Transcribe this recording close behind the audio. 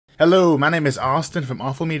Hello, my name is Austin from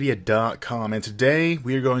awfulmedia.com, and today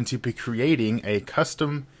we are going to be creating a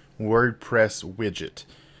custom WordPress widget.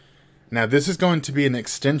 Now, this is going to be an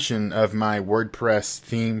extension of my WordPress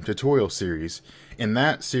theme tutorial series. In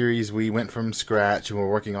that series, we went from scratch and we're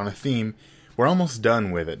working on a theme. We're almost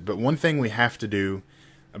done with it, but one thing we have to do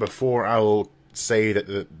before I will say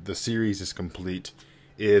that the series is complete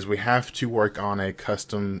is we have to work on a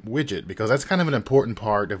custom widget, because that's kind of an important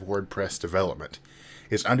part of WordPress development,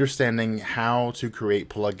 is understanding how to create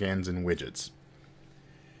plugins and widgets.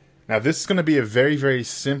 Now, this is going to be a very, very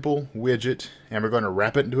simple widget, and we're going to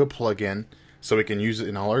wrap it into a plugin so we can use it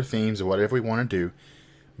in all our themes or whatever we want to do.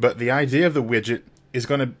 But the idea of the widget is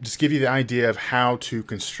going to just give you the idea of how to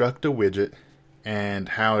construct a widget and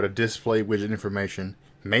how to display widget information.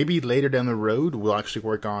 Maybe later down the road we'll actually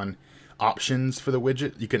work on options for the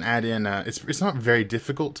widget. You can add in, it's not very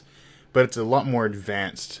difficult, but it's a lot more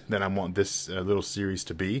advanced than I want this little series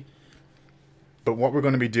to be. But what we're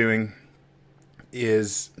going to be doing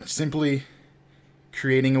is simply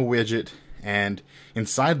creating a widget, and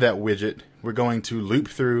inside that widget we're going to loop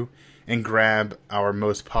through and grab our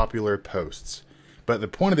most popular posts. But the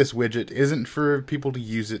point of this widget isn't for people to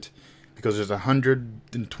use it, because there's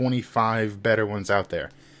 125 better ones out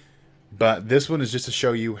there. But this one is just to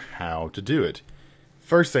show you how to do it.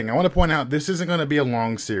 First thing, I want to point out, this isn't going to be a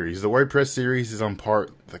long series. The WordPress series is on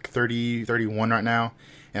part like 30, 31 right now,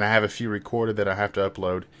 and I have a few recorded that I have to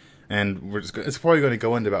upload, and it's probably going to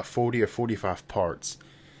go into about 40 or 45 parts.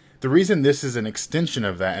 The reason this is an extension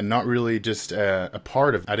of that and not really just a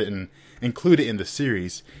part of, I didn't include it in the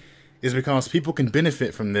series, is because people can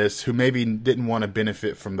benefit from this who maybe didn't want to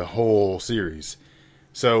benefit from the whole series.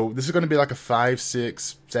 So this is going to be like a 5,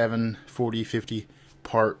 6, 7, 40, 50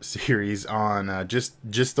 part series on just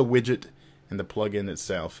the widget and the plugin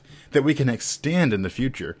itself that we can extend in the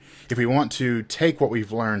future. If we want to take what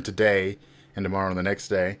we've learned today and tomorrow and the next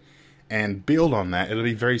day and build on that, it'll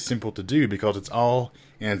be very simple to do because it's all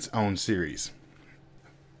in its own series.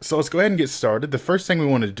 So let's go ahead and get started. The first thing we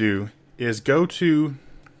want to do is go to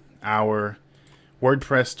our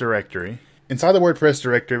WordPress directory. Inside the WordPress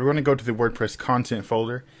directory, we're going to go to the WordPress content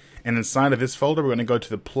folder, and inside of this folder, we're going to go to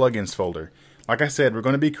the plugins folder. Like I said, we're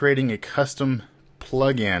going to be creating a custom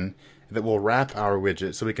plugin that will wrap our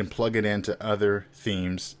widget so we can plug it into other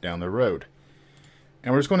themes down the road.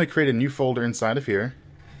 And we're just going to create a new folder inside of here,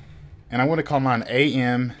 and I want to call mine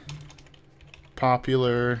AM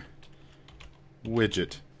Popular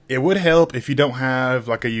Widget. It would help if you don't have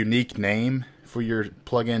like a unique name for your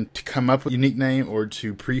plugin to come up with a unique name, or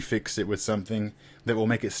to prefix it with something that will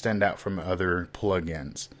make it stand out from other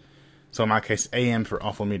plugins. So in my case, AM for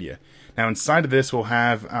Awful Media. Now inside of this we'll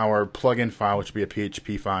have our plugin file, which will be a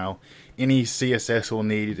PHP file. Any CSS we'll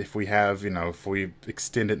need if we have, if we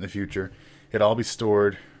extend it in the future, it'll all be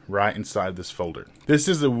stored right inside this folder. This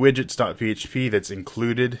is the widgets.php that's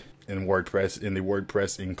included in WordPress, in the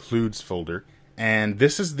WordPress includes folder. And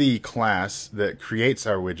this is the class that creates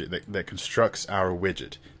our widget, that constructs our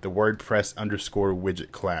widget, the WordPress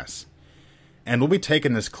 _widget class. And we'll be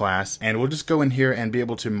taking this class, and we'll just go in here and be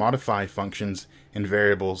able to modify functions and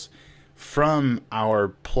variables from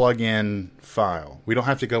our plugin file. We don't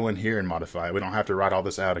have to go in here and modify it. We don't have to write all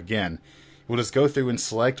this out again. We'll just go through and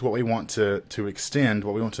select what we want to extend,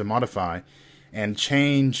 what we want to modify, and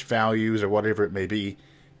change values or whatever it may be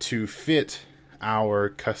to fit our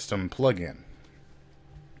custom plugin.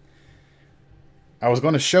 I was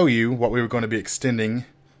going to show you what we were going to be extending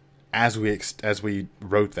as we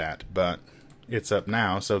wrote that, but it's up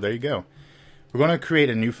now, so there you go. We're going to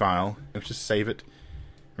create a new file. Let's just save it.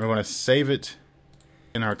 We're going to save it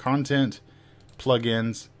in our content,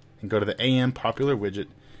 plugins, and go to the AM Popular Widget.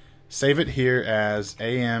 Save it here as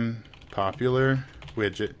AM Popular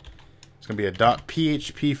Widget. It's going to be a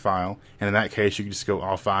 .php file, and in that case you can just go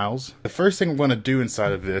all files. The first thing we're going to do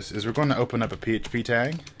inside of this is we're going to open up a PHP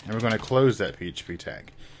tag, and we're going to close that PHP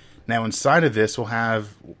tag. Now inside of this we'll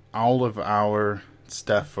have all of our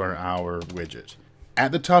stuff for our widget.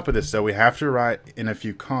 At the top of this though, we have to write in a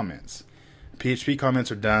few comments. PHP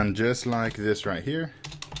comments are done just like this right here.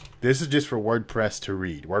 This is just for WordPress to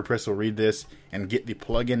read. WordPress will read this and get the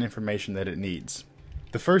plugin information that it needs.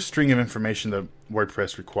 The first string of information that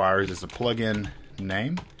WordPress requires is a plugin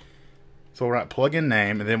name. So we'll write plugin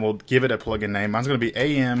name, and then we'll give it a plugin name. Mine's going to be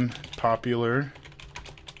AM Popular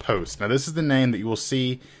Post. Now this is the name that you will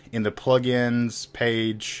see in the plugins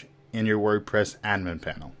page in your WordPress admin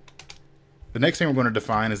panel. The next thing we're going to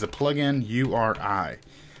define is a plugin URI.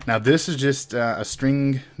 Now this is just a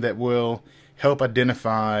string that will help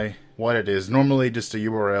identify what it is. Normally just a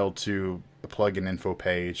URL to a plugin info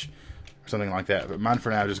page or something like that, but mine for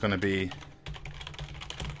now is just going to be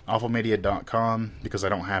awfulmedia.com because I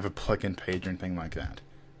don't have a plugin page or anything like that.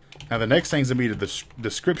 Now the next thing is going to be the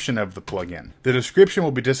description of the plugin. The description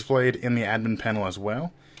will be displayed in the admin panel as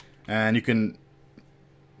well, and you can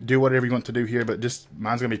do whatever you want to do here, but just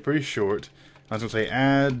mine's going to be pretty short. I was going to say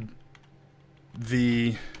add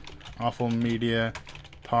the Awful Media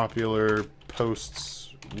popular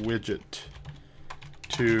posts widget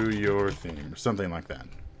to your theme, or something like that.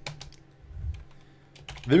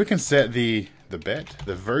 Then we can set the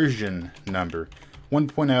version number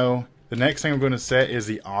 1.0. The next thing we're going to set is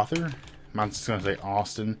the author. Mine's just going to say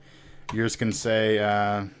Austin. Yours can say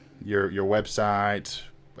your website,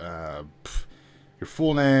 your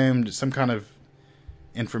full name, some kind of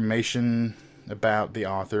information about the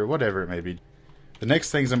author, whatever it may be. The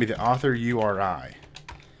next thing is going to be the author URI.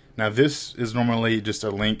 Now this is normally just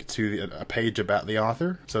a link to a page about the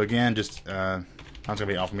author. So again, just mine's going to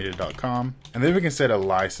be awfulmedia.com. And then we can set a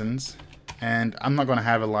license. And I'm not going to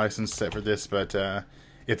have a license set for this, but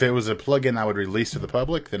if it was a plugin I would release to the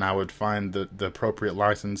public, then I would find the appropriate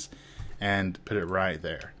license and put it right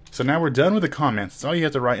there. So now we're done with the comments. That's all you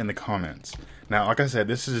have to write in the comments. Now, like I said,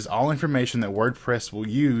 this is all information that WordPress will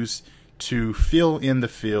use to fill in the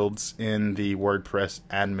fields in the WordPress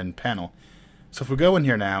admin panel. So if we go in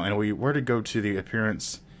here now and we were to go to the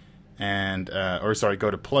appearance and, go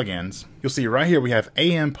to plugins, you'll see right here we have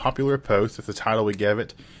AM popular post. That's the title we give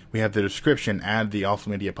it. We have the description, add the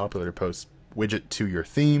Awful Media popular post widget to your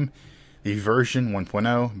theme. The version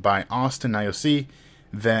 1.0 by Austin. Now you'll see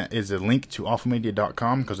that is a link to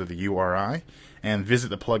awfulmedia.com because of the URI. And visit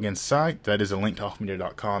the plugin site. That is a link to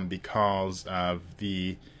awfulmedia.com because of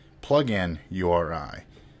the plugin URI.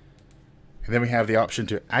 And then we have the option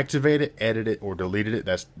to activate it, edit it, or delete it.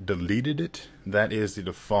 That's deleted it. That is the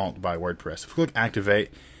default by WordPress. If we click activate,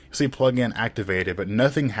 you'll see plugin activated, but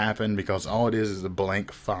nothing happened because all it is a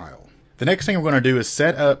blank file. The next thing we're going to do is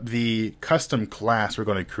set up the custom class we're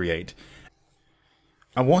going to create.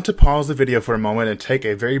 I want to pause the video for a moment and take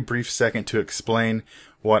a very brief second to explain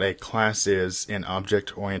what a class is in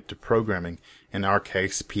object-oriented programming, in our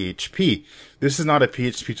case PHP. This is not a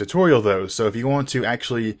PHP tutorial though, so if you want to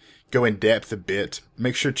actually go in depth a bit,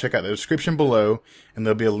 make sure to check out the description below, and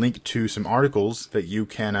there'll be a link to some articles that you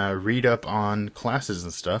can read up on classes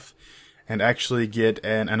and stuff, and actually get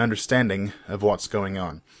an understanding of what's going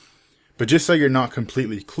on. But just so you're not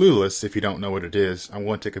completely clueless if you don't know what it is, I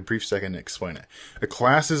want to take a brief second to explain it. A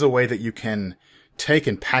class is a way that you can take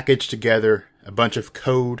and package together a bunch of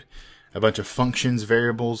code, a bunch of functions,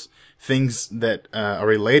 variables, things that are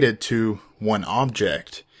related to one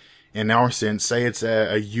object. In our sense, say it's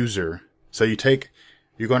a user. So you're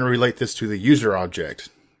going to relate this to the user object.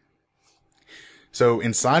 So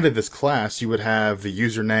inside of this class, you would have the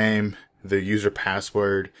username, the user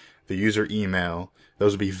password, the user email.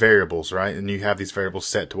 Those would be variables, right? And you have these variables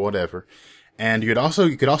set to whatever. And you could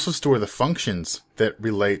also store the functions that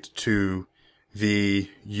relate to the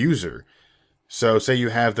user. So say you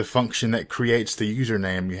have the function that creates the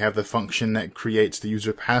username, you have the function that creates the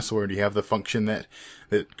user password, you have the function that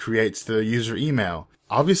creates the user email.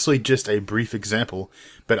 Obviously just a brief example,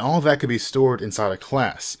 but all of that could be stored inside a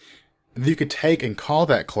class. You could take and call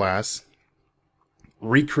that class,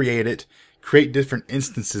 recreate it, create different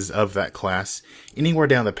instances of that class anywhere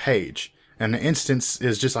down the page. And the instance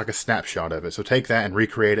is just like a snapshot of it. So take that and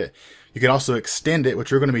recreate it. You can also extend it, which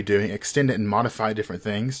you're going to be doing, extend it and modify different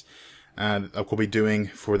things. Like we'll be doing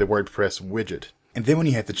for the WordPress widget. And then when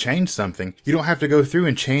you have to change something, you don't have to go through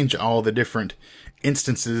and change all the different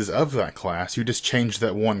instances of that class. You just change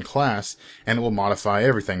that one class and it will modify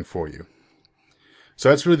everything for you. So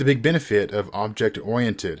that's really the big benefit of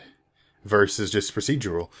object-oriented versus just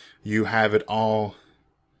procedural. You have it all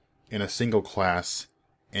in a single class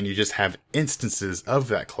and you just have instances of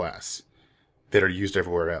that class that are used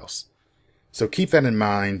everywhere else. So keep that in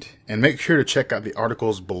mind and make sure to check out the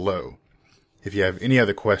articles below if you have any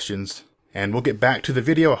other questions. And we'll get back to the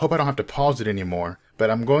video. I hope I don't have to pause it anymore, but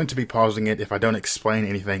I'm going to be pausing it if I don't explain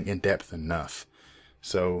anything in depth enough.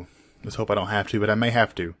 So let's hope I don't have to, but I may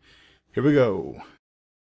have to. Here we go.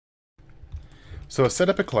 So set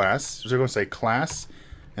up a class. So we're going to say class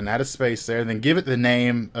and add a space there, and then give it the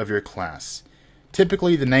name of your class.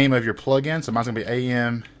 Typically the name of your plugin, so mine's going to be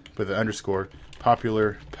AM with an underscore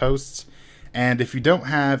popular posts. And if you don't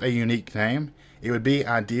have a unique name, it would be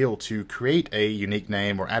ideal to create a unique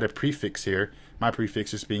name or add a prefix here. My prefix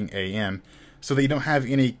just being AM, so that you don't have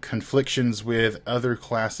any conflictions with other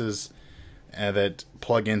classes that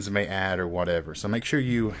plugins may add or whatever. So make sure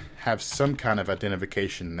you have some kind of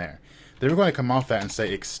identification there. Then we're going to come off that and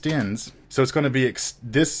say extends. So it's going to be,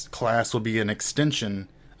 this class will be an extension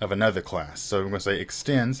of another class. So we're going to say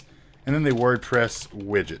extends, and then the WordPress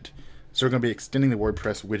widget. So we're going to be extending the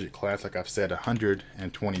WordPress widget class, like I've said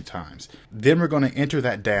 120 times. Then we're going to enter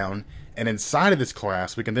that down, and inside of this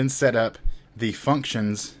class we can then set up the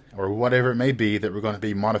functions or whatever it may be that we're going to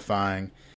be modifying